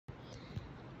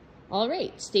All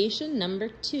right, station number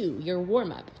 2, your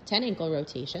warm-up. 10 ankle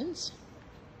rotations,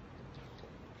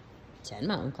 10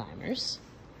 mountain climbers,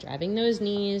 driving those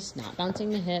knees, not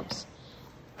bouncing the hips.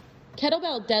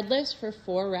 Kettlebell deadlifts for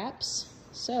 4 reps.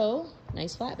 So,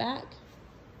 nice flat back.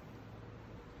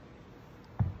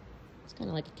 It's kind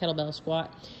of like a kettlebell squat.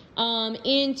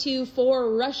 Into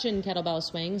 4 Russian kettlebell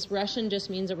swings. Russian just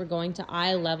means that we're going to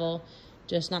eye level,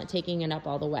 just not taking it up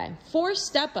all the way. 4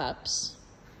 step-ups.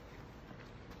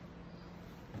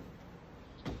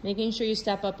 Making sure you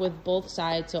step up with both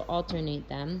sides, so alternate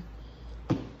them.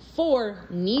 4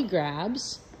 knee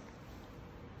grabs.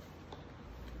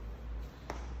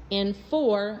 And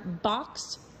 4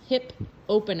 box hip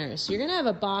openers. So you're gonna have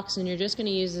a box and you're just gonna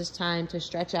use this time to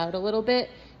stretch out a little bit.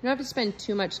 You don't have to spend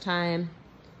too much time.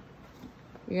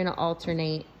 You're gonna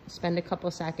alternate, spend a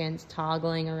couple seconds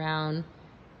toggling around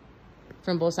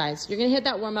from both sides. You're gonna hit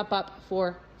that warm up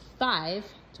for 5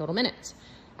 total minutes.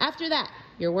 After that,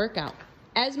 your workout.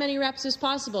 As many reps as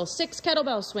possible. 6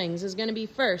 kettlebell swings is gonna be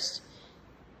first.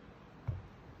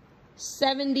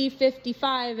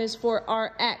 70-55 is for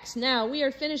RX. Now we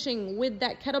are finishing with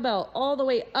that kettlebell all the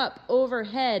way up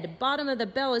overhead. Bottom of the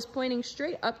bell is pointing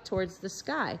straight up towards the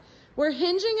sky. We're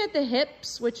hinging at the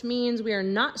hips, which means we are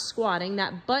not squatting.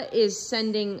 That butt is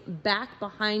sending back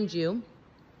behind you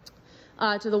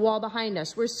to the wall behind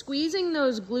us. We're squeezing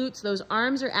those glutes. Those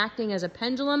arms are acting as a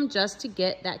pendulum just to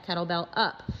get that kettlebell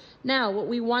up. Now, what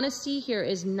we want to see here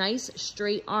is nice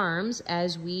straight arms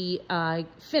as we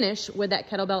finish with that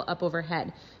kettlebell up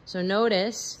overhead. So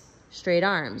notice straight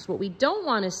arms. What we don't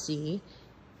want to see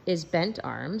is bent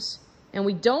arms, and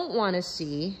we don't want to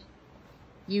see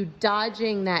you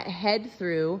dodging that head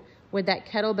through with that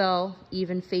kettlebell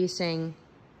even facing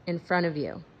in front of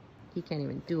you. He can't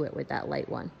even do it with that light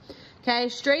one. Okay,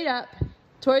 straight up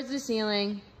towards the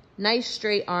ceiling. Nice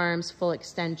straight arms, full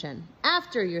extension.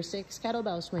 After your 6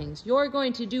 kettlebell swings, you're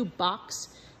going to do box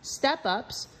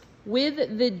step-ups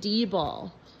with the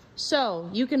D-ball. So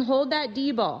you can hold that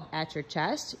D-ball at your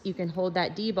chest. You can hold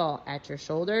that D-ball at your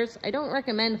shoulders. I don't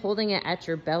recommend holding it at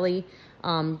your belly.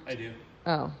 I do.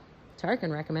 Oh,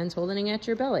 Tarkan recommends holding it at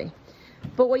your belly.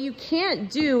 But what you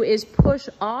can't do is push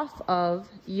off of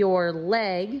your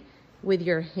leg with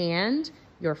your hand,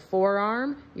 your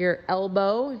forearm, your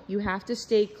elbow. You have to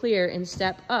stay clear and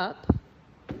step up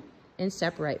and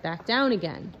step right back down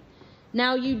again.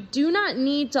 Now, you do not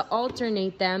need to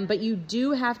alternate them, but you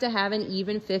do have to have an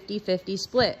even 50-50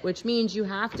 split, which means you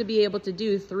have to be able to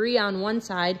do 3 on one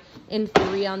side and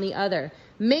 3 on the other.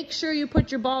 Make sure you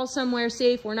put your ball somewhere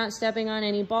safe. We're not stepping on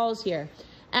any balls here.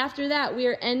 After that, we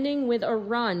are ending with a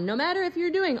run. No matter if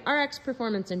you're doing RX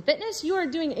Performance and Fitness, you are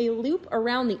doing a loop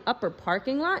around the upper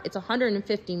parking lot. It's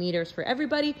 150 meters for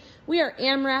everybody. We are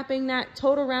AMRAPing that,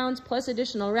 total rounds plus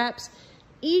additional reps.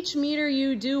 Each meter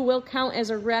you do will count as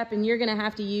a rep, and you're gonna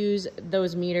have to use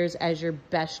those meters as your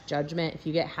best judgment. If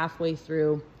you get halfway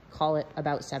through, call it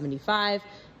about 75.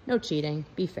 No cheating,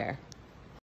 be fair.